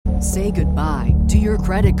Say goodbye to your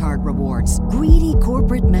credit card rewards. Greedy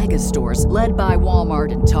corporate mega stores, led by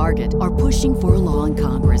Walmart and Target, are pushing for a law in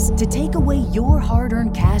Congress to take away your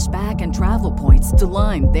hard-earned cash back and travel points to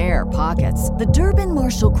line their pockets. The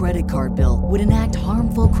Durbin-Marshall credit card bill would enact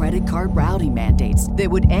harmful credit card routing mandates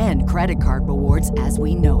that would end credit card rewards as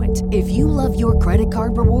we know it. If you love your credit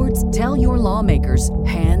card rewards, tell your lawmakers,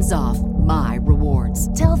 hands off my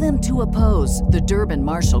rewards. Tell them to oppose the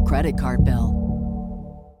Durbin-Marshall credit card bill.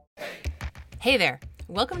 Hey there.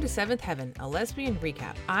 Welcome to Seventh Heaven, a lesbian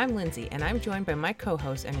recap. I'm Lindsay, and I'm joined by my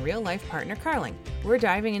co-host and real-life partner, Carling. We're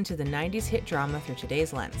diving into the 90s hit drama through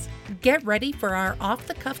today's lens. Get ready for our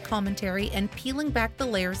off-the-cuff commentary and peeling back the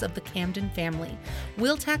layers of the Camden family.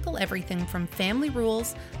 We'll tackle everything from family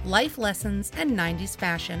rules, life lessons, and 90s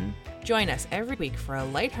fashion. Join us every week for a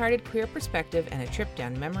lighthearted queer perspective and a trip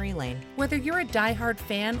down memory lane. Whether you're a diehard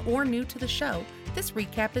fan or new to the show, this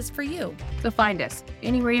recap is for you. So find us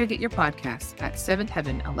anywhere you get your podcasts at Seventh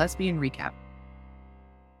Heaven, a lesbian recap.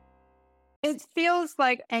 It feels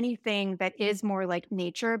like anything that is more like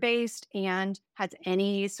nature-based and has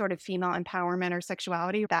any sort of female empowerment or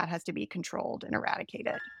sexuality, that has to be controlled and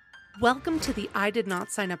eradicated. Welcome to the I Did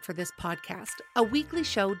Not Sign Up for This podcast, a weekly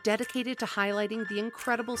show dedicated to highlighting the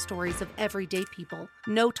incredible stories of everyday people.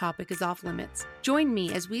 No topic is off limits. Join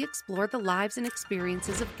me as we explore the lives and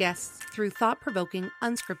experiences of guests through thought-provoking,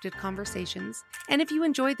 unscripted conversations. And if you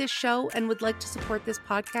enjoy this show and would like to support this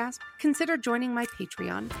podcast, consider joining my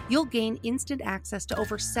Patreon. You'll gain instant access to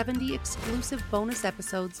over 70 exclusive bonus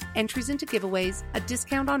episodes, entries into giveaways, a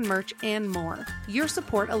discount on merch, and more. Your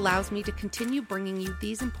support allows me to continue bringing you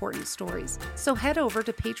these important stories. So head over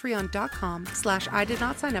to patreon.com/I did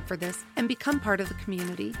not sign up for this and become part of the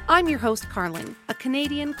community. I'm your host, Carling, a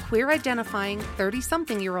Canadian queer-identifying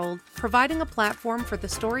 30-something-year-old providing a platform for the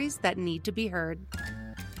stories that need to be heard.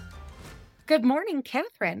 Good morning,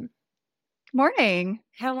 Catherine. Morning.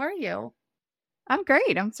 How are you? I'm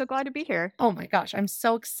great. I'm so glad to be here. Oh my gosh, I'm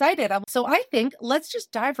so excited. So I think let's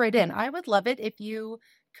just dive right in. I would love it if you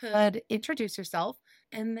could introduce yourself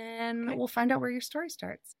and then we'll find out where your story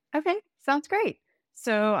starts. Okay, sounds great.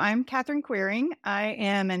 So I'm Catherine Queering. I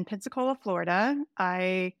am in Pensacola, Florida.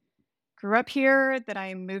 I grew up here, then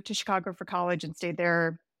I moved to Chicago for college and stayed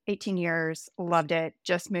there 18 years. Loved it.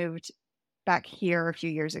 Just moved back here a few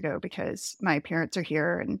years ago because my parents are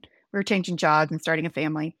here and we're changing jobs and starting a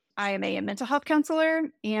family. I am a mental health counselor,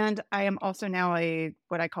 and I am also now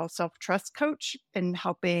what I call self-trust coach in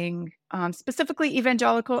helping specifically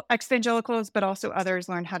ex-evangelicals, but also others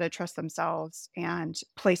learn how to trust themselves and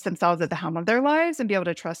place themselves at the helm of their lives and be able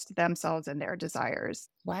to trust themselves and their desires.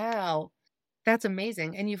 Wow, that's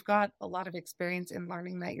amazing. And you've got a lot of experience in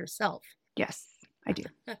learning that yourself. Yes, I do.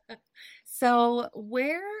 So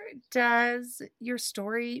where does your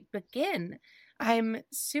story begin? I'm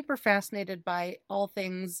super fascinated by all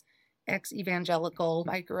things ex-evangelical.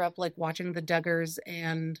 I grew up watching the Duggars,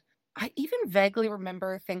 and I even vaguely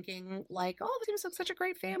remember thinking oh, this seems like such a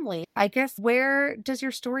great family. I guess, where does your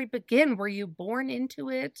story begin? Were you born into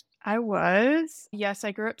it? I was. Yes,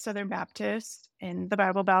 I grew up Southern Baptist in the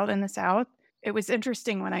Bible Belt in the South. It was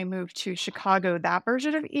interesting when I moved to Chicago, that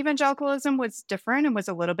version of evangelicalism was different and was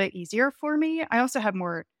a little bit easier for me. I also had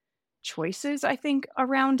more choices, I think,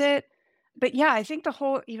 around it. But yeah, I think the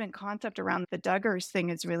whole even concept around the Duggars thing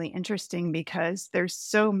is really interesting because there's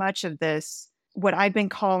so much of this, what I've been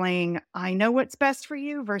calling, I know what's best for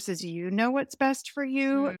you versus you know what's best for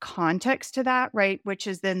you, context to that, right? Which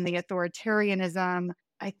is then the authoritarianism.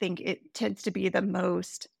 I think it tends to be the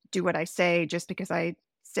most do what I say just because I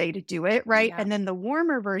say to do it, right? Yeah. And then the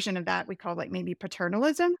warmer version of that we call maybe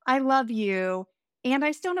paternalism. I love you. And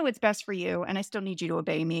I still know what's best for you. And I still need you to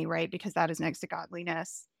obey me, right? Because that is next to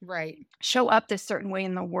godliness. Right. Show up this certain way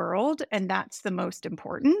in the world. And that's the most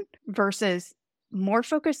important versus more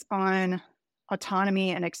focus on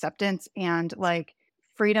autonomy and acceptance and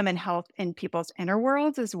freedom and health in people's inner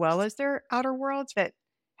worlds as well as their outer worlds. That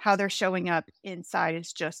how they're showing up inside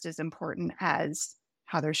is just as important as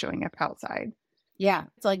how they're showing up outside. Yeah,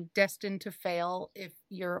 it's destined to fail if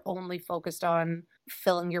you're only focused on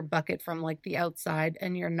filling your bucket from the outside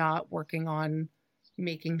and you're not working on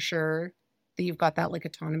making sure that you've got that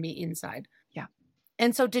autonomy inside. Yeah.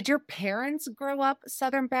 And so did your parents grow up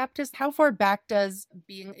Southern Baptist? How far back does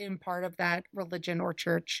being in part of that religion or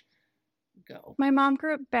church go? My mom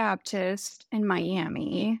grew up Baptist in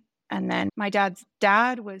Miami. And then my dad's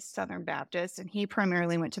dad was Southern Baptist and he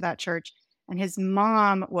primarily went to that church. And his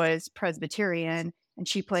mom was Presbyterian and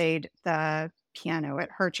she played the piano at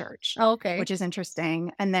her church. Oh, okay. Which is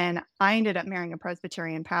interesting. And then I ended up marrying a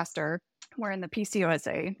Presbyterian pastor. We're in the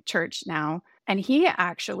PCOSA church now. And he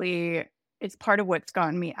actually it's part of what's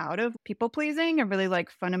gotten me out of people pleasing and really like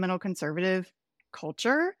fundamental conservative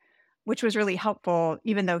culture, which was really helpful,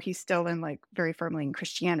 even though he's still in like very firmly in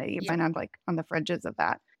Christianity. Yeah. And I'm like on the fringes of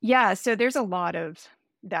that. Yeah. So there's a lot of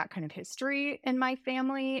that kind of history in my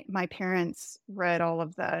family. My parents read all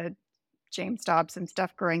of the James Dobson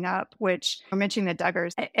stuff growing up, which I'm mentioning the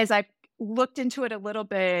Duggars. As I looked into it a little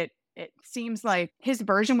bit, it seems like his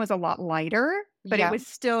version was a lot lighter, but Yeah. it was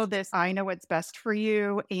still this, I know what's best for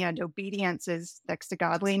you, and obedience is next to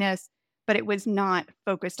godliness. But it was not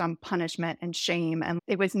focused on punishment and shame. And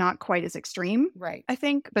it was not quite as extreme, Right. I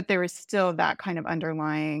think, but there was still that kind of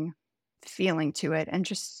underlying feeling to it and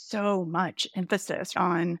just so much emphasis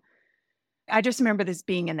on. I just remember this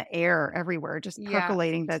being in the air everywhere, just Yeah.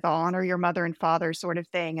 percolating the honor your mother and father sort of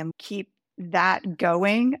thing and keep that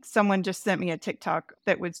going. Someone just sent me a TikTok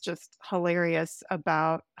that was just hilarious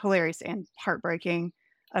and heartbreaking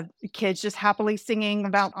of kids just happily singing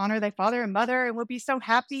about honor thy father and mother and we'll be so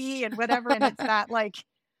happy and whatever. And it's that like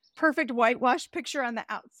perfect whitewash picture on the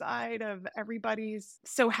outside of everybody's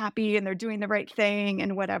so happy and they're doing the right thing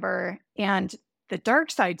and whatever. And the dark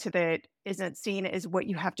side to it isn't seen as what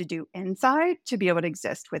you have to do inside to be able to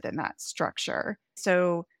exist within that structure.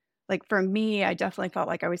 So, like for me, I definitely felt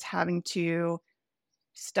like I was having to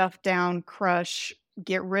stuff down, crush,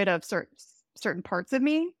 get rid of certain parts of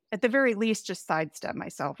me. At the very least, just sidestep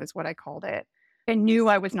myself is what I called it. I knew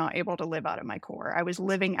I was not able to live out of my core. I was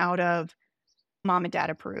living out of mom and dad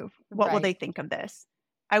approve. What will Right. they think of this?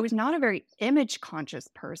 I was not a very image conscious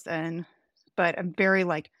person, but I'm very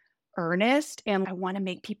like earnest and I want to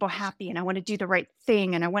make people happy and I want to do the right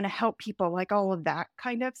thing and I want to help people, like all of that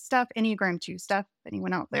kind of stuff. Enneagram 2 stuff.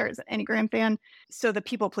 Anyone out there is an Enneagram fan? So the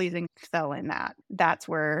people pleasing fell in that. That's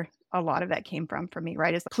where a lot of that came from for me,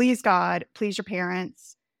 right? Is please God, please your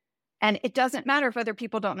parents. And it doesn't matter if other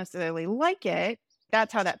people don't necessarily like it.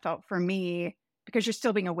 That's how that felt for me, because you're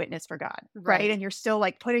still being a witness for God, right? And you're still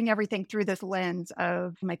like putting everything through this lens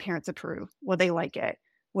of my parents approve. Will they like it?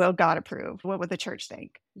 Will God approve? What would the church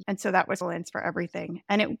think? And so that was a lens for everything.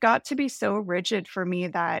 And it got to be so rigid for me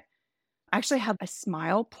that I actually had a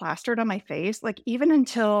smile plastered on my face, like even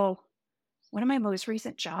until one of my most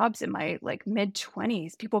recent jobs in my like mid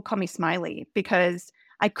 20s, people call me Smiley because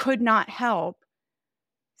I could not help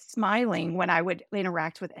smiling when I would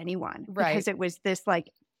interact with anyone. Right. Because it was this like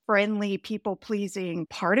friendly, people pleasing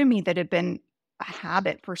part of me that had been a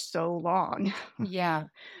habit for so long. Yeah.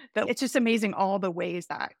 That it's just amazing all the ways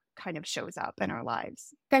that kind of shows up in our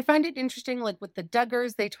lives. I find it interesting, like with the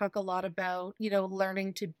Duggars, they talk a lot about,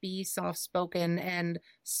 learning to be soft-spoken and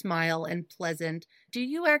smile and pleasant. Do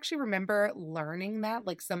you actually remember learning that?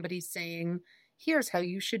 Like somebody saying, here's how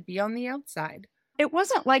you should be on the outside. It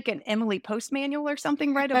wasn't like an Emily Post manual or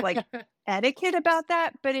something, right? Of like etiquette about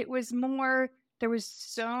that, but it was more, there was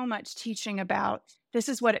so much teaching about this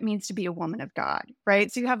is what it means to be a woman of God,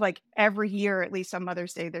 right? So you have like every year, at least on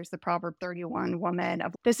Mother's Day, there's the Proverb 31 woman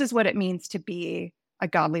of this is what it means to be a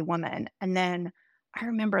godly woman. And then I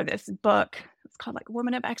remember this book, it's called like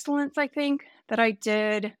Woman of Excellence, I think, that I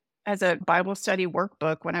did as a Bible study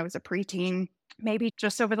workbook when I was a preteen, maybe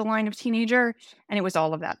just over the line of teenager. And it was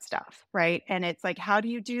all of that stuff, right? And it's like, how do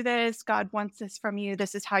you do this? God wants this from you.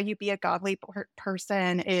 This is how you be a godly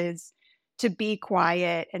person, is to be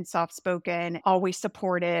quiet and soft-spoken, always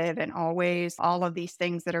supportive, and always all of these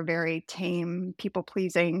things that are very tame,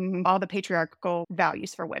 people-pleasing, all the patriarchal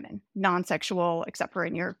values for women, non-sexual, except for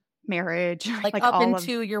in your marriage. Like up all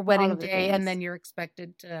into your wedding of the day, and things. then you're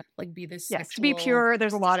expected to like be this Yes, to sexual. be pure.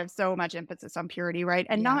 There's a lot of so much emphasis on purity, right?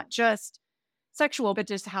 And Yeah. not just sexual, but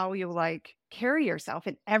just how you like carry yourself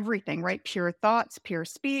in everything, right? Pure thoughts, pure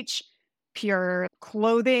speech, pure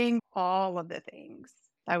clothing, all of the things.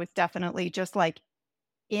 I was definitely just like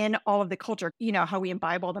in all of the culture, how we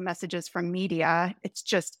imbibe all the messages from media. It's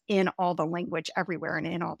just in all the language everywhere and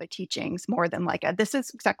in all the teachings more than like this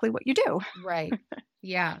is exactly what you do. Right.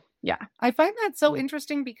 Yeah. Yeah. I find that so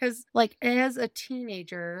interesting because like as a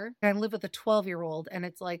teenager, I live with a 12-year-old and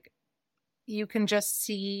it's like you can just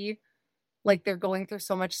see like they're going through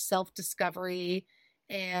so much self-discovery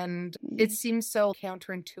and it seems so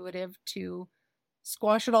counterintuitive to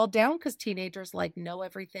squash it all down because teenagers like know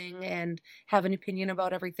everything and have an opinion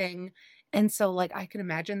about everything. And so like I can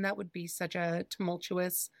imagine that would be such a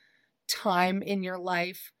tumultuous time in your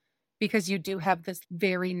life because you do have this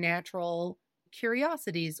very natural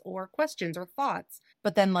curiosities or questions or thoughts,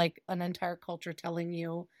 but then like an entire culture telling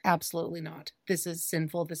you absolutely not. This is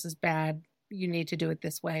sinful. This is bad. You need to do it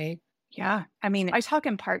this way. Yeah. I mean, I talk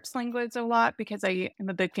in parts language a lot because I am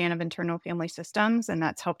a big fan of internal family systems, and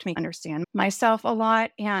that's helped me understand myself a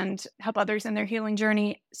lot and help others in their healing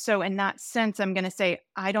journey. So, in that sense, I'm going to say,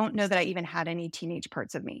 I don't know that I even had any teenage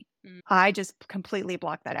parts of me. I just completely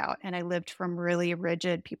blocked that out. And I lived from really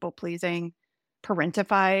rigid, people pleasing,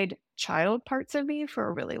 parentified child parts of me for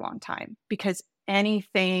a really long time because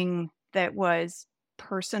anything that was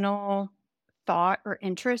personal thought or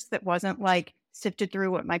interest that wasn't like sifted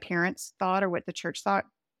through what my parents thought or what the church thought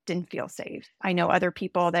didn't feel safe. I know other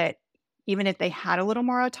people that even if they had a little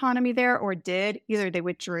more autonomy there or did, either they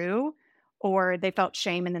withdrew or they felt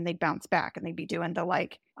shame and then they'd bounce back and they'd be doing the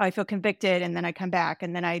like, I feel convicted and then I come back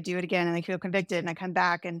and then I do it again and I feel convicted and I come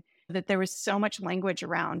back. And that there was so much language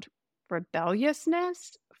around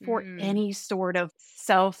rebelliousness for any sort of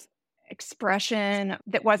self expression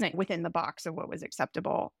that wasn't within the box of what was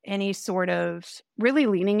acceptable. Any sort of really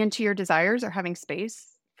leaning into your desires or having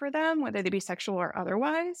space for them, whether they be sexual or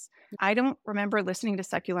otherwise. I don't remember listening to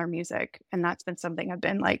secular music. And that's been something I've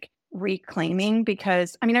been like reclaiming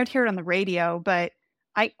because I mean, I would hear it on the radio, but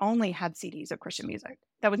I only had CDs of Christian music.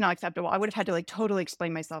 That was not acceptable. I would have had to like totally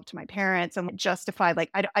explain myself to my parents and justify,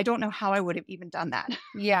 like, I don't know how I would have even done that.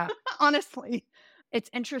 Yeah. Honestly, it's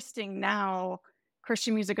interesting now.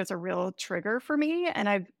 Christian music is a real trigger for me, and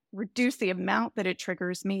I've reduced the amount that it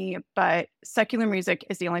triggers me. But secular music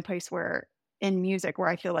is the only place where in music where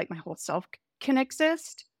I feel like my whole self can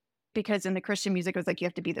exist. Because in the Christian music, it was like, you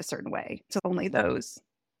have to be this certain way. So only those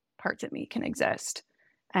parts of me can exist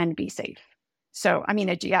and be safe. So, I mean,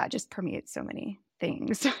 it just permeates so many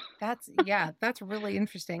things. That's really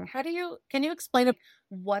interesting. Can you explain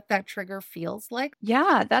what that trigger feels like?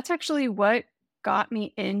 Yeah, that's actually what got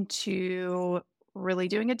me into really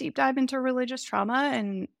doing a deep dive into religious trauma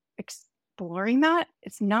and exploring that.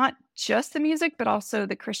 It's not just the music, but also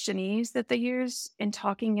the Christianese that they use in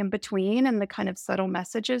talking in between and the kind of subtle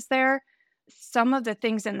messages there. Some of the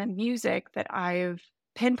things in the music that I've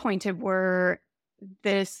pinpointed were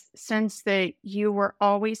this sense that you were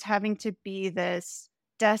always having to be this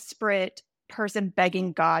desperate person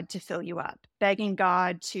begging God to fill you up, begging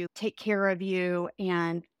God to take care of you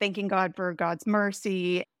and thanking God for God's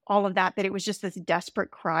mercy, all of that, that it was just this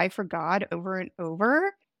desperate cry for God over and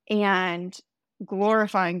over and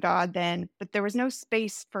glorifying God then. But there was no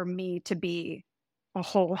space for me to be a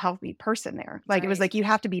whole healthy person there. Like, It was like, you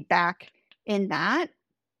have to be back in that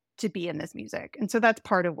to be in this music. And so that's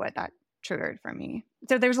part of what that triggered for me.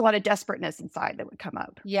 So there's a lot of desperateness inside that would come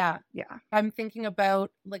up. Yeah. Yeah. I'm thinking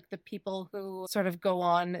about like the people who sort of go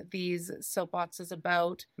on these soapboxes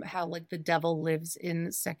about how like the devil lives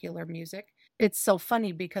in secular music. It's so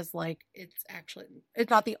funny because like it's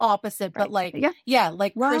not the opposite, but like,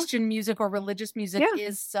 Christian music or religious music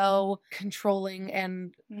is so controlling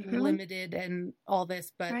and limited and all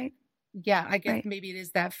this, but yeah, I guess maybe it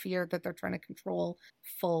is that fear that they're trying to control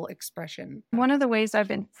full expression. One of the ways I've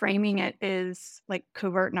been framing it is like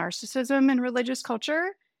covert narcissism in religious culture.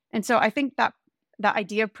 And so I think that the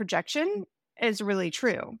idea of projection is really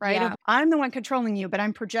true, right? Yeah. I'm the one controlling you, but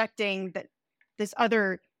I'm projecting that this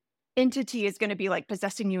other entity is going to be like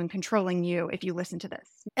possessing you and controlling you if you listen to this.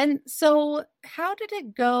 And so how did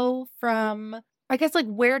it go from, I guess, like,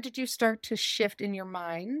 where did you start to shift in your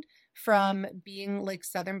mind from being like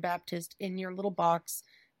Southern Baptist in your little box,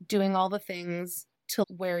 doing all the things, to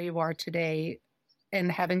where you are today and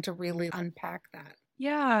having to really unpack that?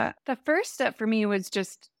 Yeah. The first step for me was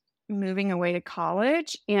just moving away to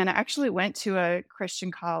college. And I actually went to a Christian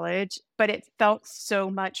college, but it felt so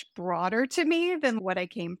much broader to me than what I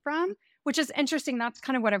came from, which is interesting. That's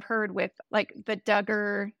kind of what I've heard with like the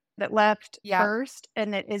Duggar that left first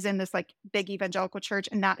and that is in this like big evangelical church.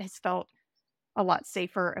 And that has felt a lot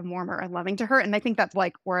safer and warmer and loving to her. And I think that's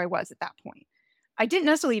like where I was at that point. I didn't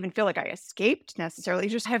necessarily even feel like I escaped necessarily,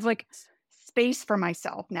 just have like space for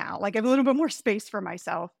myself now. Like I have a little bit more space for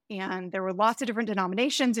myself. And there were lots of different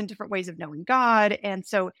denominations and different ways of knowing God. And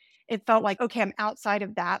so it felt like, okay, I'm outside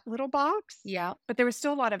of that little box. Yeah. But there was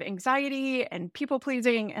still a lot of anxiety and people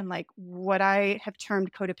pleasing and like what I have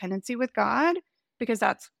termed codependency with God, because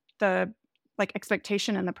that's the like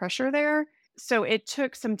expectation and the pressure there. So it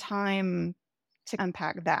took some time to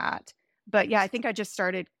unpack that. But yeah, I think I just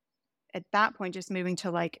started at that point, just moving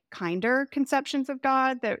to like kinder conceptions of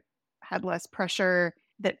God that had less pressure,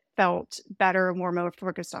 that felt better and more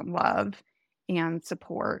focused on love and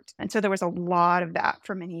support. And so there was a lot of that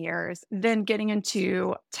for many years. Then getting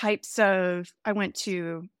into types of, I went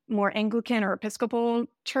to more Anglican or Episcopal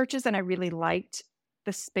churches, and I really liked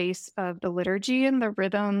the space of the liturgy and the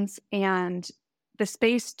rhythms and the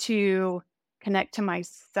space to connect to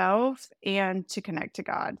myself and to connect to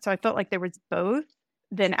God. So I felt like there was both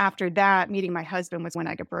then after that, meeting my husband was when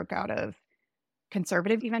I broke out of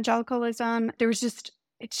conservative evangelicalism.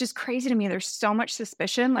 It's just crazy to me. There's so much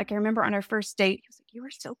suspicion. Like I remember on our first date, he was like, "You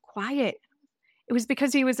were so quiet." It was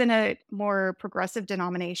because he was in a more progressive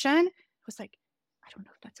denomination. I was like, "I don't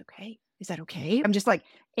know if that's okay. Is that okay?" I'm just like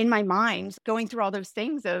in my mind going through all those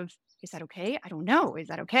things of, is that okay? I don't know. Is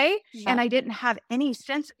that okay? Yeah. And I didn't have any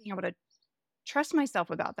sense of being able to trust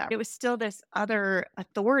myself about that. It was still this other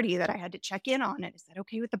authority that I had to check in on. And is that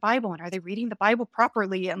okay with the Bible? And are they reading the Bible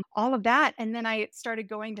properly? And all of that. And then I started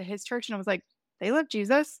going to his church and I was like, they love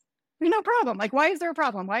Jesus. There's no problem. Like, why is there a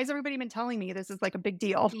problem? Why has everybody been telling me this is like a big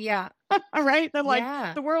deal? Yeah. All right. They're like,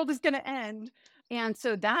 Yeah. the world is going to end. And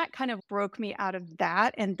so that kind of broke me out of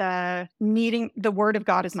that and the needing the word of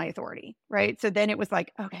God as my authority. Right. So then it was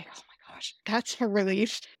like, okay, oh my gosh, that's a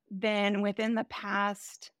relief. Then within the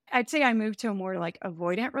past, I'd say I moved to a more like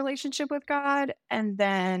avoidant relationship with God and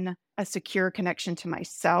then a secure connection to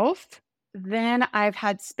myself. Then I've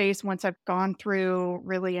had space once I've gone through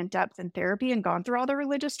really in depth in therapy and gone through all the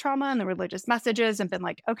religious trauma and the religious messages and been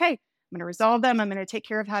like, okay, I'm going to resolve them. I'm going to take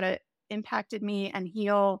care of how it impacted me and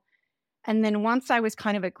heal. And then once I was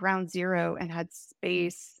kind of at ground zero and had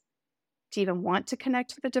space to even want to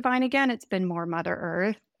connect to the divine again, it's been more Mother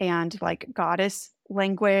Earth and like goddess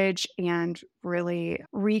language and really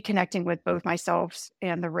reconnecting with both myself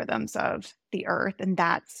and the rhythms of the earth. And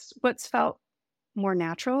that's what's felt more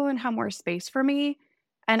natural and have more space for me.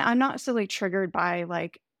 And I'm not silly triggered by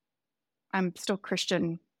like, I'm still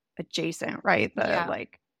Christian adjacent, right? The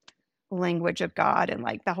like language of God and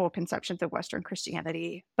like the whole conceptions of Western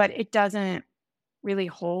Christianity, but it doesn't really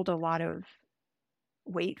hold a lot of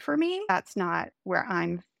weight for me. That's not where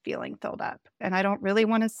I'm feeling filled up. And I don't really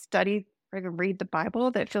want to study or even read the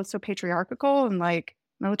Bible that feels so patriarchal and like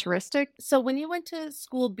militaristic. So when you went to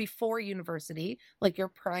school before university, like your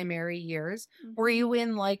primary years, were you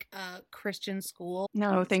in like a Christian school?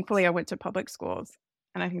 No, thankfully I went to public schools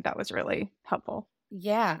and I think that was really helpful.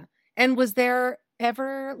 Yeah. And was there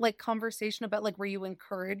ever like conversation about like, were you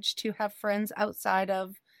encouraged to have friends outside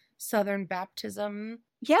of Southern Baptism?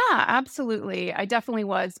 Yeah, absolutely. I definitely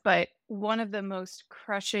was. But one of the most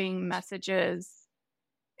crushing messages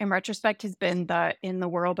in retrospect has been the in the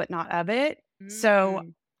world, but not of it. So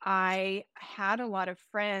I had a lot of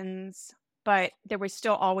friends, but there was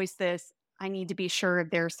still always this, I need to be sure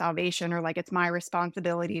of their salvation or like it's my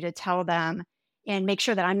responsibility to tell them and make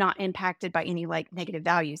sure that I'm not impacted by any like negative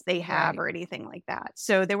values they have or anything like that.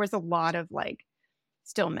 So there was a lot of like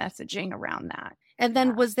still messaging around that. And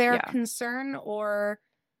then was there a concern or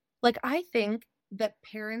like, I think that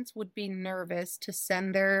parents would be nervous to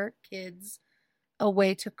send their kids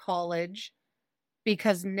away to college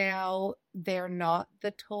because now they're not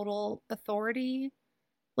the total authority.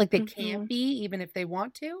 Like they can't be, even if they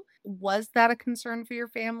want to. Was that a concern for your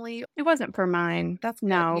family? It wasn't for mine. That's good,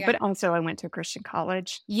 no, yeah. but also I went to a Christian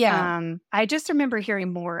college. Yeah. I just remember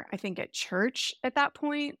hearing more, I think, at church at that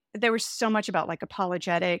point. There was so much about like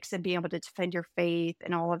apologetics and being able to defend your faith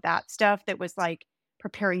and all of that stuff that was like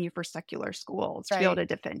preparing you for secular schools to be able to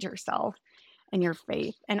defend yourself and your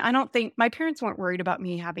faith. And I don't think my parents weren't worried about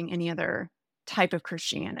me having any other type of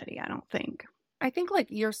Christianity, I don't think. I think like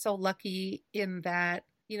you're so lucky in that,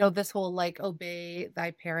 you know, this whole like obey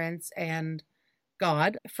thy parents and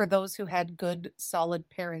God. For those who had good, solid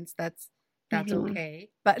parents, that's okay.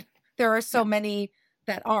 But there are so many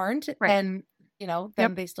that aren't. And, you know,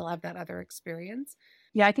 then they still have that other experience.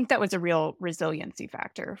 Yeah, I think that was a real resiliency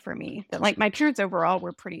factor for me. That like my parents overall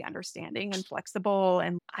were pretty understanding and flexible.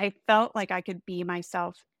 And I felt like I could be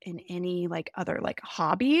myself in any like other like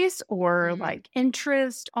hobbies or like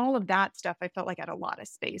interest, all of that stuff. I felt like I had a lot of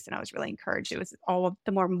space and I was really encouraged. It was all of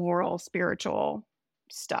the more moral, spiritual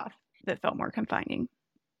stuff that felt more confining.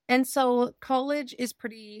 And so college is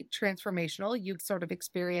pretty transformational. You sort of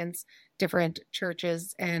experience different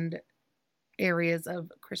churches and areas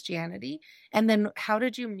of Christianity. And then how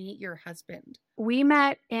did you meet your husband? We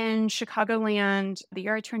met in Chicagoland the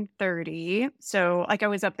year I turned 30. So like I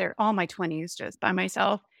was up there all my 20s just by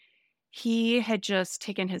myself. He had just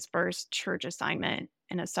taken his first church assignment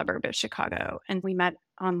in a suburb of Chicago. And we met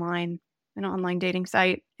online, an online dating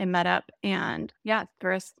site, and met up. And yeah, the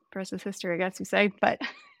rest is history, I guess you say. But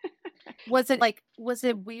was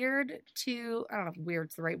it weird to, I don't know if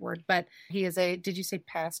weird's the right word, but did you say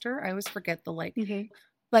pastor? I always forget the like,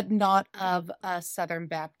 but not of a Southern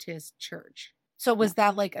Baptist church. So was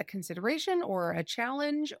that like a consideration or a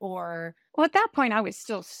challenge or? Well, at that point, I was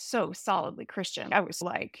still so solidly Christian. I was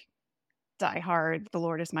like, die hard, the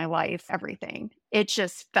Lord is my life, everything. It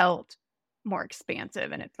just felt more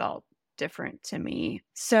expansive and it felt different to me.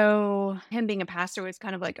 So him being a pastor was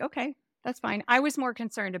kind of like, okay, That's fine. I was more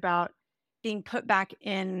concerned about being put back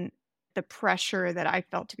in the pressure that I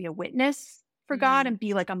felt to be a witness for God and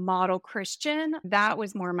be like a model Christian. That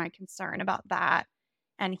was more my concern about that.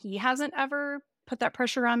 And he hasn't ever put that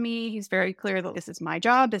pressure on me. He's very clear that this is my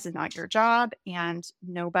job. This is not your job. And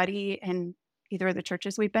nobody in either of the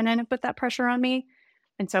churches we've been in have put that pressure on me.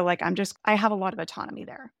 And so like, I have a lot of autonomy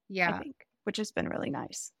there, I think, which has been really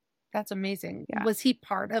nice. That's amazing. Yeah. Was he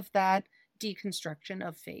part of that deconstruction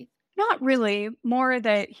of faith? Not really. More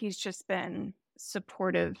that he's just been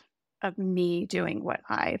supportive of me doing what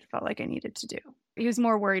I felt like I needed to do. He was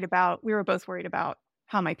more worried about, we were both worried about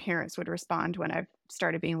how my parents would respond when I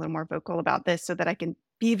started being a little more vocal about this so that I can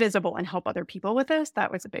be visible and help other people with this.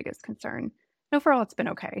 That was the biggest concern. Overall, it's been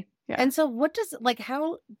okay. Yeah. And so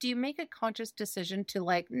how do you make a conscious decision to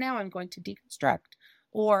like, now I'm going to deconstruct?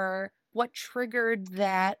 Or what triggered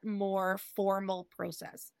that more formal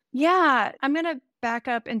process? Yeah, I'm going to back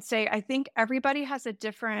up and say, I think everybody has a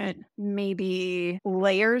different, maybe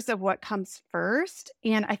layers of what comes first.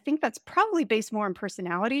 And I think that's probably based more on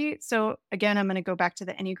personality. So again, I'm going to go back to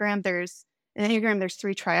the Enneagram. In the Enneagram, there's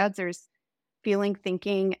 3 triads. There's feeling,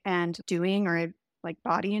 thinking, and doing, or like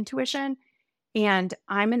body intuition. And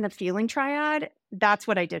I'm in the feeling triad. That's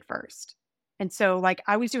what I did first. And so like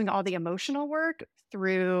I was doing all the emotional work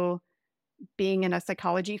through being in a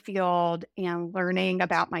psychology field and learning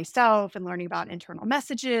about myself and learning about internal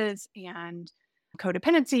messages and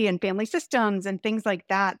codependency and family systems and things like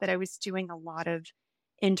that I was doing a lot of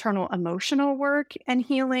internal emotional work and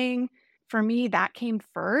healing. For me, that came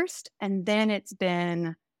first. And then it's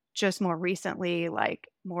been just more recently, like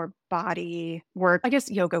more body work. I guess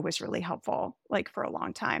yoga was really helpful, like for a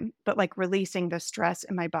long time, but like releasing the stress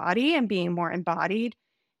in my body and being more embodied.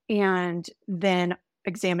 And then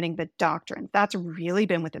examining the doctrine. That's really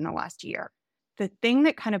been within the last year. The thing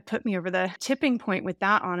that kind of put me over the tipping point with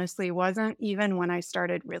that, honestly, wasn't even when I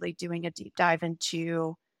started really doing a deep dive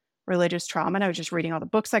into religious trauma. And I was just reading all the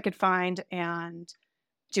books I could find and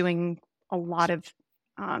doing a lot of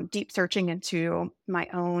deep searching into my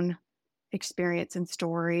own experience and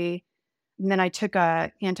story. And then I took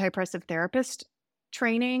a antidepressive therapist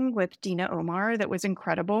training with Dina Omar that was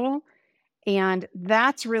incredible. And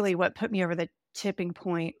that's really what put me over the tipping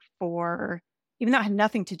point for, even though it had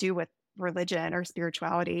nothing to do with religion or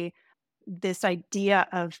spirituality, this idea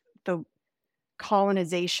of the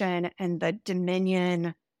colonization and the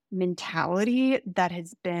dominion mentality that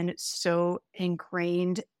has been so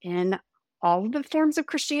ingrained in all of the forms of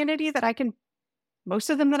Christianity most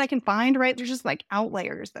of them that I can find, right? There's just like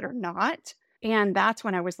outliers that are not. And that's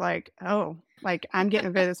when I was like, oh, like I'm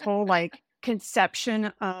getting rid of this whole like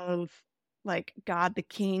conception of like God the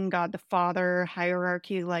King, God the Father,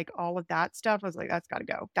 hierarchy, like all of that stuff. I was like, that's got to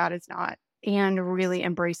go. That is not. And really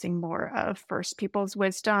embracing more of first people's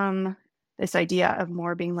wisdom, this idea of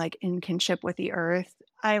more being like in kinship with the earth.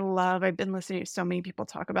 I've been listening to so many people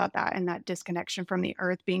talk about that and that disconnection from the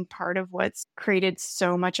earth being part of what's created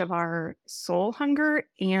so much of our soul hunger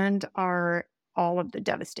and all of the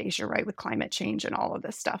devastation, right, with climate change and all of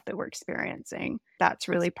this stuff that we're experiencing. That's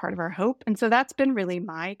really part of our hope. And so that's been really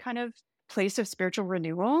my kind of place of spiritual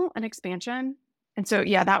renewal and expansion. And so,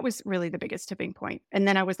 yeah, that was really the biggest tipping point. And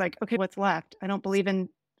then I was like, okay, what's left? I don't believe in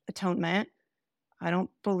atonement. I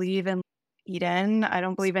don't believe in Eden. I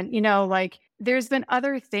don't believe in, like there's been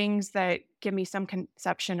other things that give me some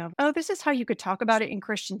conception of, oh, this is how you could talk about it in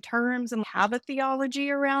Christian terms and have a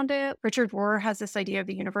theology around it. Richard Rohr has this idea of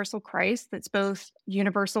the universal Christ that's both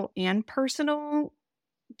universal and personal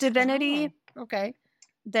divinity. Oh, okay.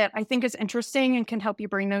 That I think is interesting and can help you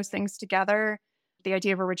bring those things together. The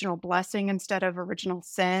idea of original blessing instead of original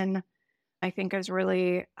sin, I think is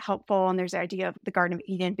really helpful. And there's the idea of the Garden of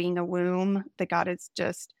Eden being a womb, that God is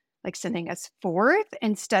just like sending us forth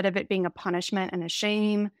instead of it being a punishment and a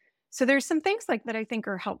shame. So there's some things like that I think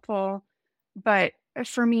are helpful, but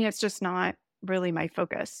for me, it's just not really my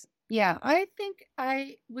focus. Yeah, I think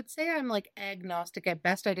I would say I'm like agnostic at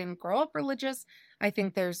best. I didn't grow up religious. I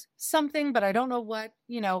think there's something, but I don't know what,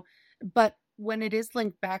 but when it is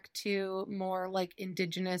linked back to more like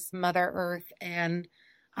indigenous Mother Earth, and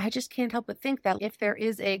I just can't help but think that if there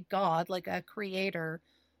is a God, like a creator,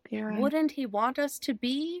 wouldn't he want us to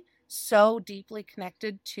be so deeply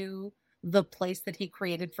connected to the place that he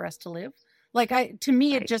created for us to live? Like to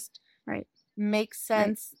me, it just makes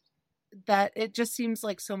sense. That it just seems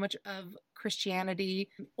like so much of Christianity,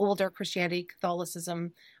 older Christianity,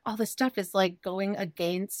 Catholicism, all this stuff is like going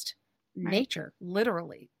against nature,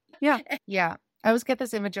 literally. Yeah. Yeah. I always get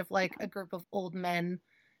this image of like a group of old men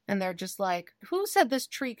and they're just like, who said this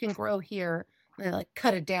tree can grow here? And they like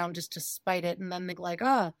cut it down just to spite it. And then they're like,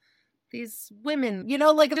 these women, you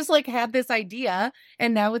know, like just like had this idea,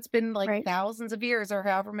 and now it's been like Right. thousands of years or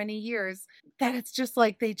however many years that it's just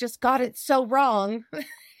like they just got it so wrong.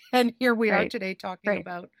 And here we are Right. today talking Right.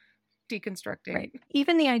 about deconstructing. Right.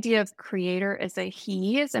 Even the idea of creator as a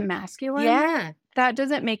he, as a masculine, Yeah. that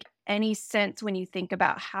doesn't make any sense when you think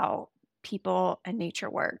about how people and nature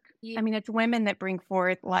work. Ye- I mean, it's women that bring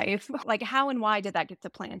forth life. Like, how and why did that get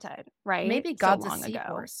supplanted, right? Maybe So God's a long ago.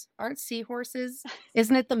 seahorse. Aren't seahorses?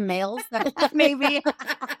 Isn't it the males that Maybe.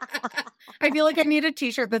 I feel like I need a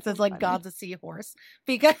t-shirt that says like Funny. God's a seahorse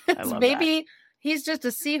because love maybe he's just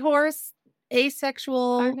a seahorse, I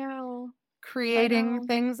asexual, know. creating know.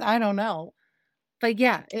 things. I don't know. But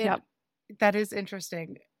yeah, Yep. that is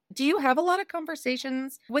interesting. Do you have a lot of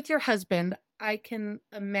conversations with your husband? I can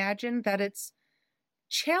imagine that it's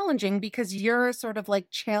challenging because you're sort of like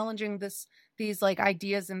challenging these like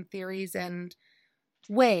ideas and theories and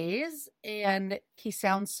ways, and he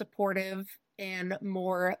sounds supportive and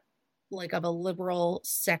more like of a liberal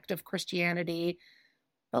sect of Christianity.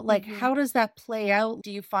 But like, Mhm. how does that play out?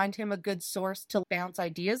 Do you find him a good source to bounce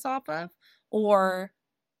ideas off of, or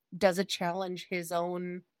does it challenge his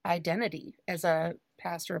own identity as a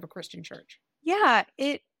pastor of a Christian church? Yeah,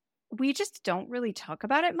 we just don't really talk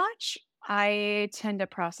about it much. I tend to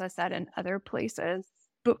process that in other places,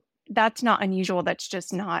 but that's not unusual. That's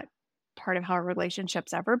just not part of how our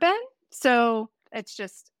relationship's ever been. So it's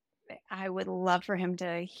just, I would love for him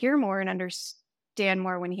to hear more and understand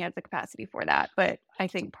more when he has the capacity for that. But I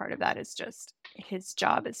think part of that is just his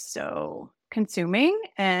job is so consuming,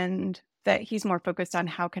 and that he's more focused on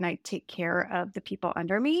how can I take care of the people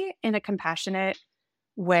under me in a compassionate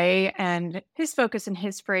way. And his focus and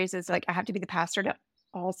his phrase is like, I have to be the pastor to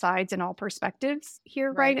all sides and all perspectives here,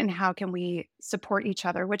 right? Right. And how can we support each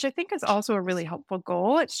other, which I think is also a really helpful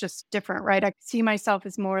goal. It's just different, right? I see myself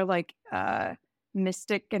as more like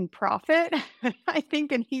mystic and prophet, I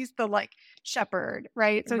think, and he's the like shepherd,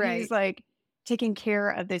 right? So Right. he's like taking care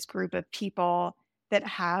of this group of people that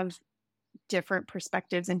have different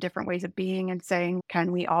perspectives and different ways of being, and saying,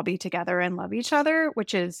 can we all be together and love each other,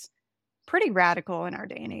 which is pretty radical in our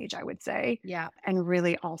day and age, I would say, Yeah. and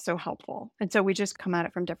really also helpful. And so we just come at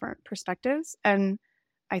it from different perspectives. And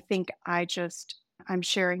I think I'm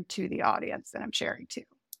sharing to the audience that I'm sharing to.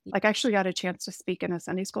 Like, I actually got a chance to speak in a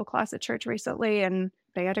Sunday school class at church recently, and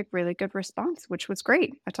they had a really good response, which was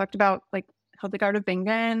great. I talked about like Hildegard of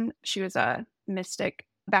Bingen. She was a mystic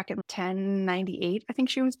back in 1098. I think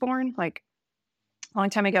she was born, like a long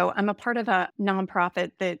time ago. I'm a part of a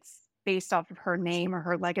nonprofit that's based off of her name or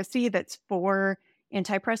her legacy, that's for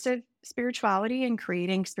anti-oppressive spirituality and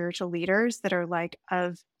creating spiritual leaders that are like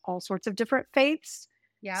of all sorts of different faiths,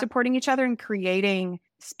 Yeah. supporting each other and creating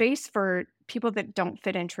space for people that don't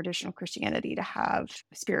fit in traditional Christianity to have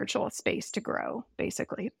spiritual space to grow,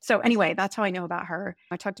 basically. So anyway, that's how I know about her.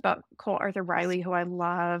 I talked about Cole Arthur Riley, who I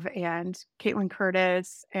love, and Caitlin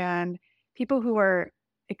Curtis, and people who are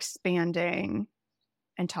expanding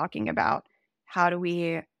and talking about how do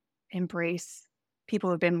we embrace people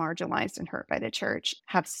who have been marginalized and hurt by the church,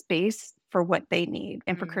 have space for what they need,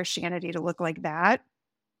 and for Christianity to look like that,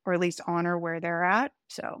 or at least honor where they're at.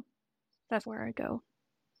 So that's where I go.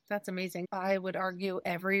 That's amazing. I would argue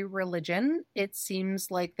every religion, it seems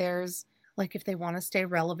like there's like, if they want to stay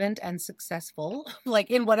relevant and successful, like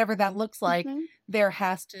in whatever that looks like, Mhm. there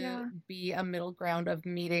has to Yeah. be a middle ground of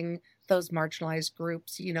meeting those marginalized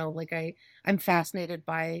groups. You know, like I'm fascinated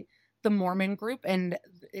by the Mormon group, and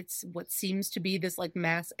it's what seems to be this like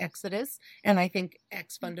mass exodus. And I think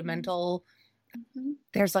ex-fundamental, Mhm.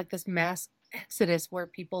 there's like this mass exodus where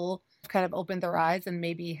people kind of open their eyes and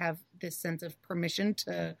maybe have this sense of permission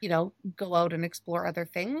to, you know, go out and explore other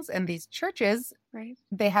things. And these churches, Right.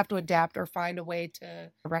 they have to adapt or find a way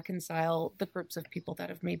to reconcile the groups of people that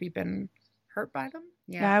have maybe been hurt by them.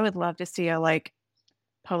 Yeah, I would love to see a like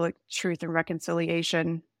public truth and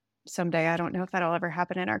reconciliation someday. I don't know if that'll ever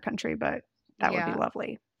happen in our country, but that would Yeah. be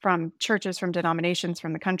lovely. From churches, from denominations,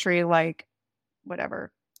 from the country, like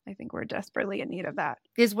whatever. I think we're desperately in need of that.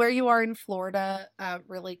 Is where you are in Florida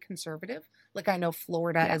really conservative? Like, I know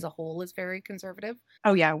Florida Yeah. as a whole is very conservative.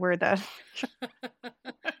 Oh yeah, we're the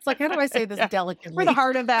It's like, how do I say this Yeah. delicately? we're the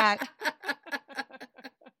heart of that.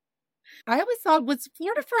 I always thought, was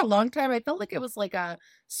Florida for a long time, I felt like it was like a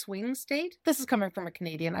swing state. This is coming from a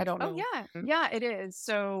Canadian. I don't know. Oh yeah. Yeah, it is.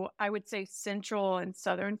 So I would say central and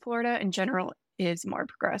southern Florida in general is more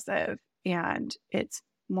progressive, and it's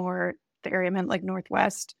more the area meant like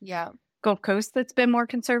Northwest Yeah. Gulf Coast that's been more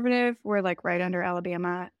conservative. We're like right under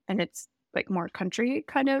Alabama, and it's like more country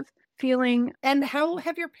kind of feeling. And how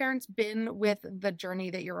have your parents been with the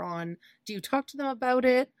journey that you're on? Do you talk to them about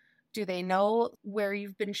it? Do they know where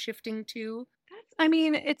you've been shifting to? I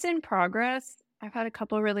mean, it's in progress. I've had a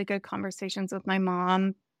couple of really good conversations with my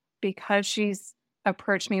mom because she's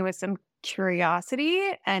approached me with some curiosity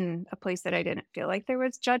and a place that I didn't feel like there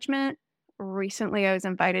was judgment. Recently, I was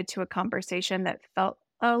invited to a conversation that felt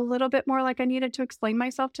a little bit more like I needed to explain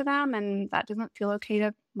myself to them, and that doesn't feel okay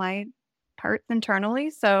to my part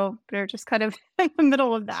internally. So they're just kind of in the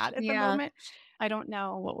middle of that at the moment. I don't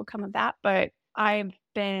know what will come of that, but I've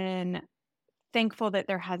been thankful that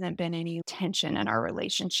there hasn't been any tension in our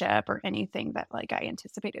relationship or anything that like I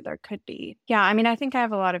anticipated there could be. Yeah, I mean, I think I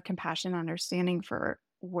have a lot of compassion and understanding for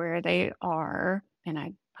where they are, and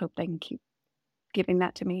I hope they can keep giving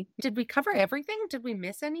that to me. Did we cover everything? Did we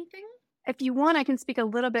miss anything? If you want, I can speak a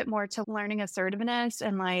little bit more to learning assertiveness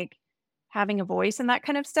and like having a voice and that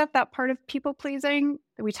kind of stuff, that part of people pleasing.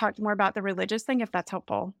 We talked more about the religious thing, if that's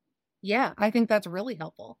helpful. Yeah, I think that's really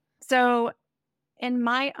helpful. So in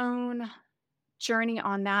my own journey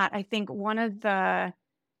on that, I think one of the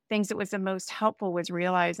things that was the most helpful was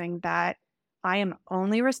realizing that I am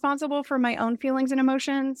only responsible for my own feelings and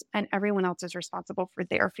emotions, and everyone else is responsible for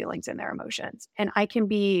their feelings and their emotions. And I can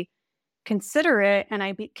be considerate and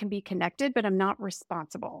can be connected, but I'm not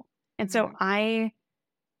responsible. And so I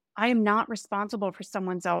am not responsible for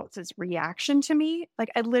someone else's reaction to me.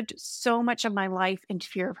 Like I lived so much of my life in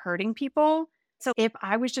fear of hurting people. So if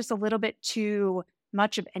I was just a little bit too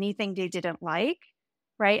much of anything they didn't like,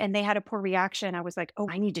 right, and they had a poor reaction, I was like, oh,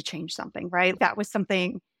 I need to change something, right? That was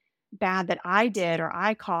something bad that I did or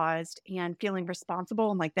I caused, and feeling responsible,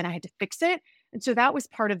 and like then I had to fix it. And so that was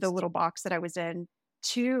part of the little box that I was in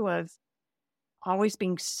too, of always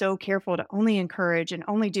being so careful to only encourage and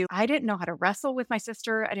only do. I didn't know how to wrestle with my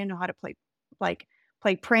sister. I didn't know how to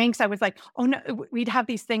play pranks. I was like, oh no, we'd have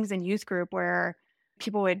these things in youth group where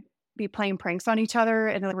people would be playing pranks on each other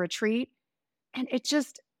in a retreat. And it's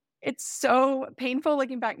so painful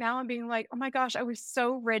looking back now and being like, oh my gosh, I was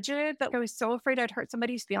so rigid that I was so afraid I'd hurt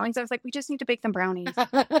somebody's feelings. I was like, we just need to bake them brownies.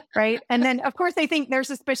 Right. And then of course they think they're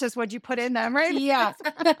suspicious what you put in them. Right. Yeah.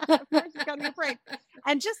 Of course it's gotta be a prank.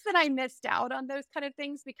 And just that I missed out on those kind of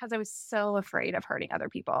things because I was so afraid of hurting other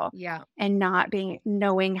people. Yeah. And not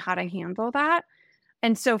knowing how to handle that.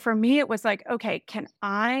 And so for me, it was like, okay, can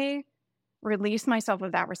I release myself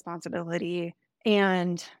of that responsibility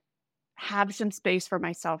and have some space for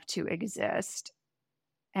myself to exist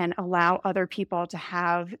and allow other people to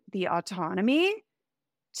have the autonomy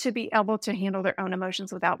to be able to handle their own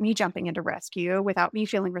emotions without me jumping into rescue, without me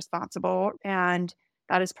feeling responsible. And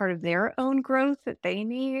that is part of their own growth that they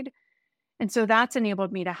need. And so that's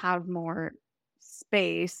enabled me to have more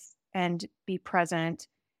space and be present.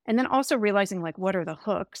 And then also realizing like, what are the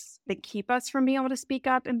hooks that keep us from being able to speak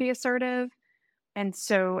up and be assertive? And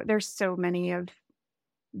so there's so many of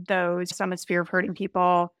those. Some is fear of hurting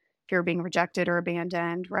people, fear of being rejected or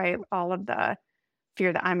abandoned, right? All of the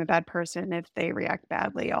fear that I'm a bad person if they react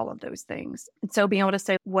badly, all of those things. And so being able to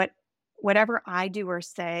say whatever I do or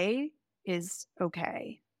say is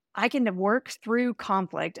okay. I can work through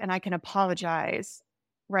conflict and I can apologize,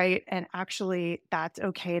 right? And actually that's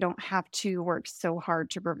okay. I don't have to work so hard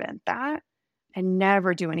to prevent that and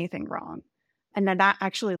never do anything wrong. And then that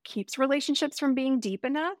actually keeps relationships from being deep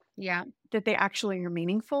enough. Yeah. That they actually are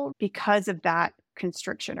meaningful because of that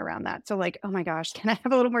constriction around that. So like, oh my gosh, can I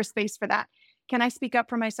have a little more space for that? Can I speak up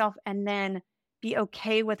for myself and then be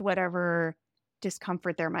okay with whatever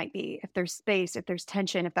discomfort there might be? If there's space, if there's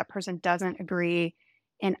tension, if that person doesn't agree,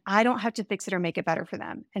 and I don't have to fix it or make it better for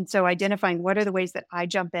them. And so identifying what are the ways that I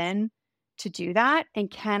jump in to do that, and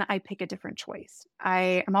can I pick a different choice?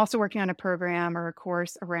 I am also working on a program or a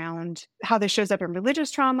course around how this shows up in religious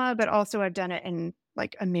trauma, but also I've done it in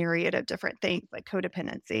like a myriad of different things, like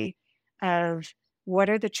codependency, of what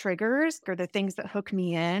are the triggers or the things that hook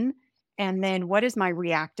me in, and then what is my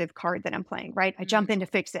reactive card that I'm playing, right? I jump in to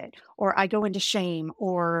fix it, or I go into shame,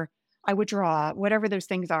 or I withdraw, whatever those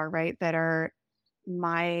things are, right? That are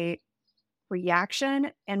my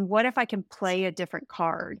reaction. And what if I can play a different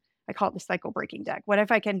card? I call it the cycle breaking deck. What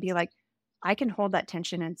if I can be like, I can hold that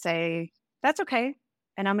tension and say, that's okay.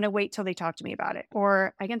 And I'm going to wait till they talk to me about it.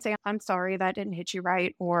 Or I can say, I'm sorry, that didn't hit you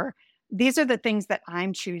right. Or these are the things that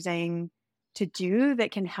I'm choosing to do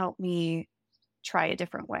that can help me try a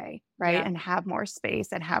different way, right? Yeah. And have more space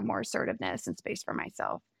and have more assertiveness and space for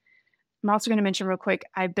myself. I'm also going to mention real quick,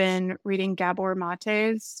 I've been reading Gabor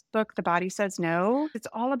Mate's book, The Body Says No. It's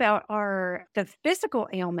all about the physical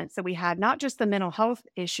ailments that we had, not just the mental health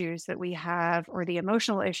issues that we have or the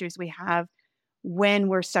emotional issues we have when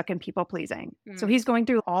we're stuck in people pleasing. So he's going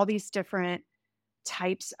through all these different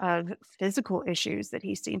types of physical issues that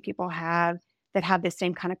he's seen people have that have this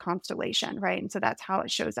same kind of constellation, right? And so that's how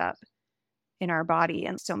it shows up in our body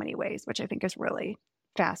in so many ways, which I think is really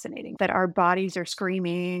fascinating, that our bodies are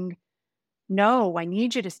screaming, no, I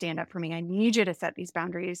need you to stand up for me. I need you to set these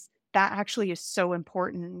boundaries. That actually is so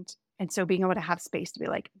important. And so being able to have space to be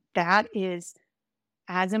like, that is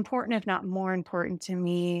as important, if not more important to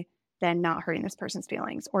me than not hurting this person's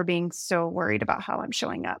feelings or being so worried about how I'm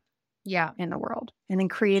showing up in the world. And then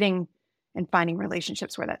creating and finding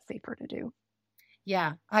relationships where that's safer to do.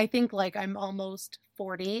 Yeah. I think like I'm almost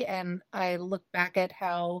 40 and I look back at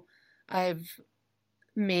how I've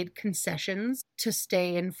made concessions to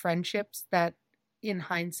stay in friendships that in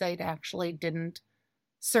hindsight actually didn't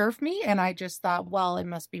serve me. And I just thought, well, it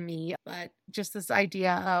must be me. But just this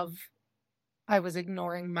idea of I was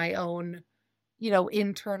ignoring my own,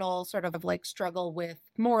 internal sort of like struggle with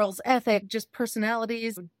morals, ethic, just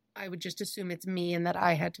personalities. I would just assume it's me and that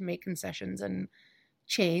I had to make concessions and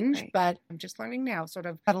change. Right. But I'm just learning now sort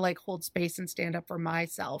of how to like hold space and stand up for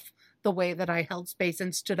myself the way that I held space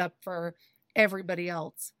and stood up for everybody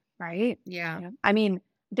else. Right. Yeah. I mean,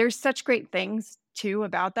 there's such great things too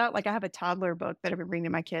about that. Like I have a toddler book that I've been reading to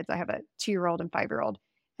my kids. I have a 2-year-old and 5-year-old,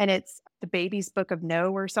 and it's the baby's book of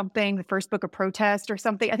no or something, the first book of protest or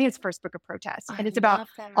something. I think it's first book of protest. And it's about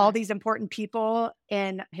all these important people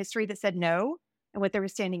in history that said no and what they were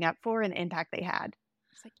standing up for and the impact they had.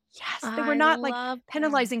 It's like, yes, they were not like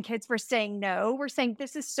penalizing kids for saying no. We're saying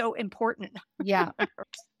this is so important. Yeah.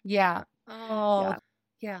 Yeah. Oh,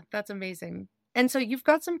 yeah. That's amazing. And so you've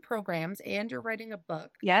got some programs and you're writing a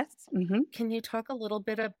book. Yes. Mm-hmm. Can you talk a little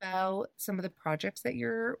bit about some of the projects that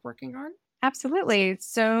you're working on? Absolutely.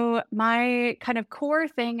 So my kind of core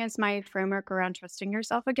thing is my framework around trusting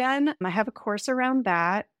yourself again. I have a course around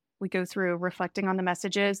that. We go through reflecting on the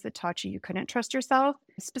messages that taught you couldn't trust yourself,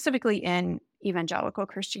 specifically in evangelical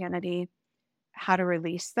Christianity, how to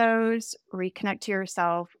release those, reconnect to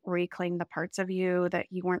yourself, reclaim the parts of you that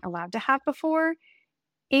you weren't allowed to have before,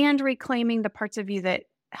 and reclaiming the parts of you that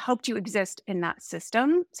helped you exist in that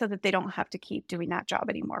system so that they don't have to keep doing that job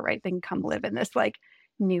anymore, right? They can come live in this like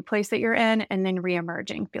new place that you're in and then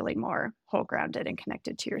reemerging, feeling more whole grounded and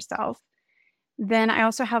connected to yourself. Then I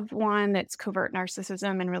also have one that's covert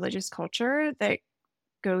narcissism and religious culture that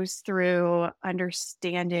goes through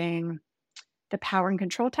understanding the power and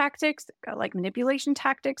control tactics, like manipulation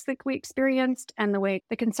tactics that we experienced, and the way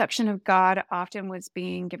the conception of God often was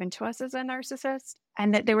being given to us as a narcissist,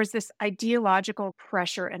 and that there was this ideological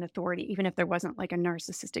pressure and authority, even if there wasn't like a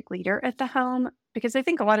narcissistic leader at the helm. Because I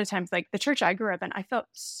think a lot of times, like the church I grew up in, I felt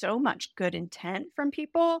so much good intent from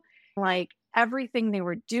people. Like everything they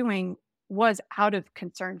were doing was out of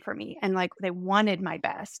concern for me, and like they wanted my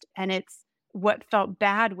best. And it's what felt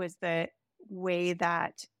bad was the way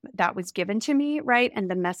that was given to me, right? And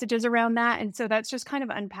the messages around that. And so that's just kind of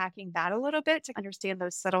unpacking that a little bit to understand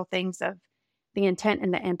those subtle things of the intent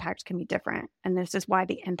and the impact can be different. And this is why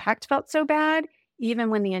the impact felt so bad, even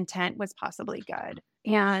when the intent was possibly good.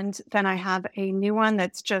 And then I have a new one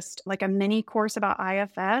that's just like a mini course about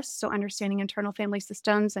IFS. So understanding internal family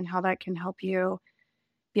systems and how that can help you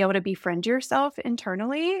be able to befriend yourself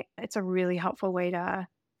internally. It's a really helpful way to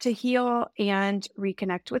heal and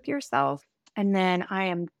reconnect with yourself. And then I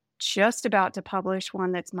am just about to publish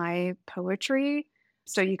one that's my poetry.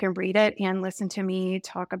 So you can read it and listen to me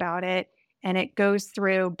talk about it. And it goes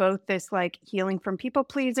through both this like healing from people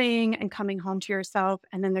pleasing and coming home to yourself.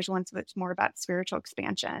 And then there's one that's more about spiritual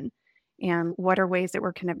expansion and what are ways that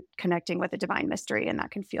we're connecting with a divine mystery. And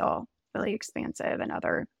that can feel really expansive and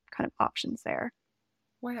other kind of options there.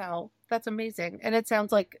 Wow, that's amazing. And it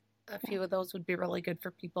sounds like a few of those would be really good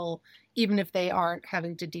for people, even if they aren't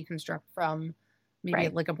having to deconstruct from maybe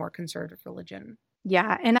like a more conservative religion.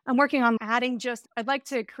 Yeah. And I'm working on adding I'd like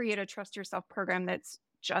to create a trust yourself program that's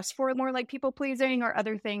just for more like people pleasing or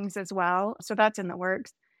other things as well. So that's in the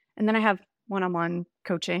works. And then I have one-on-one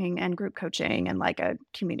coaching and group coaching and like a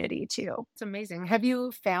community too. It's amazing. Have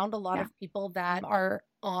you found a lot of people that are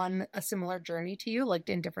on a similar journey to you, like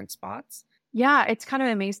in different spots? Yeah, it's kind of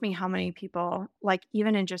amazed me how many people, like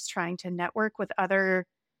even in just trying to network with other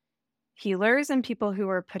healers and people who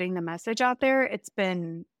are putting the message out there, it's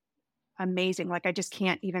been amazing. Like I just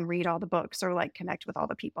can't even read all the books or like connect with all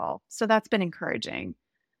the people. So that's been encouraging,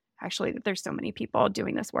 actually, that there's so many people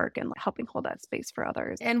doing this work and helping hold that space for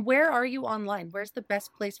others. And where are you online? Where's the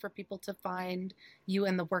best place for people to find you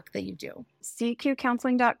and the work that you do?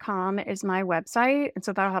 cqcounseling.com is my website. And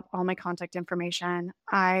so that'll have all my contact information.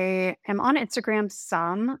 I am on Instagram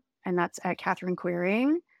some, and that's at Catherine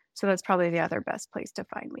Queering. So that's probably the other best place to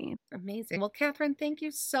find me. Amazing. Well, Catherine, thank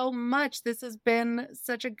you so much. This has been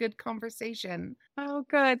such a good conversation. Oh,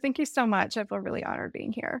 good. Thank you so much. I feel really honored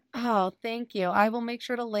being here. Oh, thank you. I will make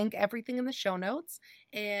sure to link everything in the show notes,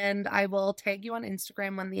 and I will tag you on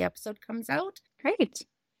Instagram when the episode comes out. Great.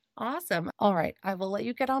 Awesome. All right. I will let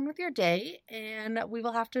you get on with your day, and we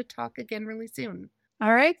will have to talk again really soon.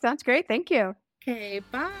 All right. Sounds great. Thank you. Okay.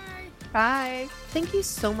 Bye. Bye. Thank you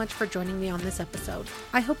so much for joining me on this episode.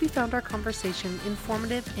 I hope you found our conversation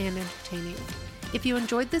informative and entertaining. If you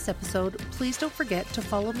enjoyed this episode, please don't forget to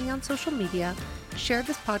follow me on social media, share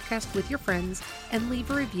this podcast with your friends, and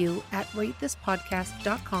leave a review at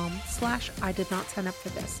ratethispodcast.com/I did not sign up for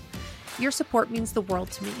this. Your support means the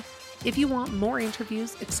world to me. If you want more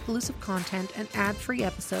interviews, exclusive content, and ad-free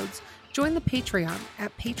episodes, join the Patreon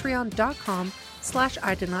at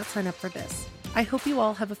patreon.com/I did not sign up for this. I hope you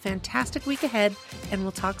all have a fantastic week ahead, and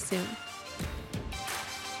we'll talk soon.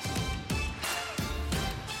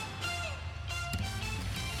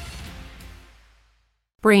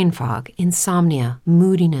 Brain fog, insomnia,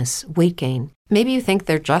 moodiness, weight gain. Maybe you think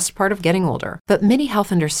they're just part of getting older, but MIDI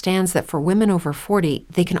Health understands that for women over 40,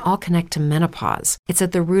 they can all connect to menopause. It's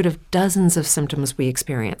at the root of dozens of symptoms we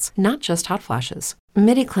experience, not just hot flashes.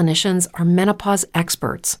 MIDI clinicians are menopause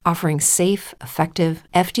experts, offering safe, effective,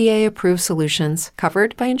 FDA-approved solutions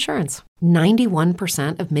covered by insurance.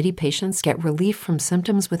 91% of MIDI patients get relief from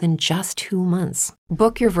symptoms within just 2 months.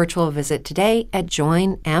 Book your virtual visit today at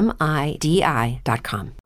joinmidi.com.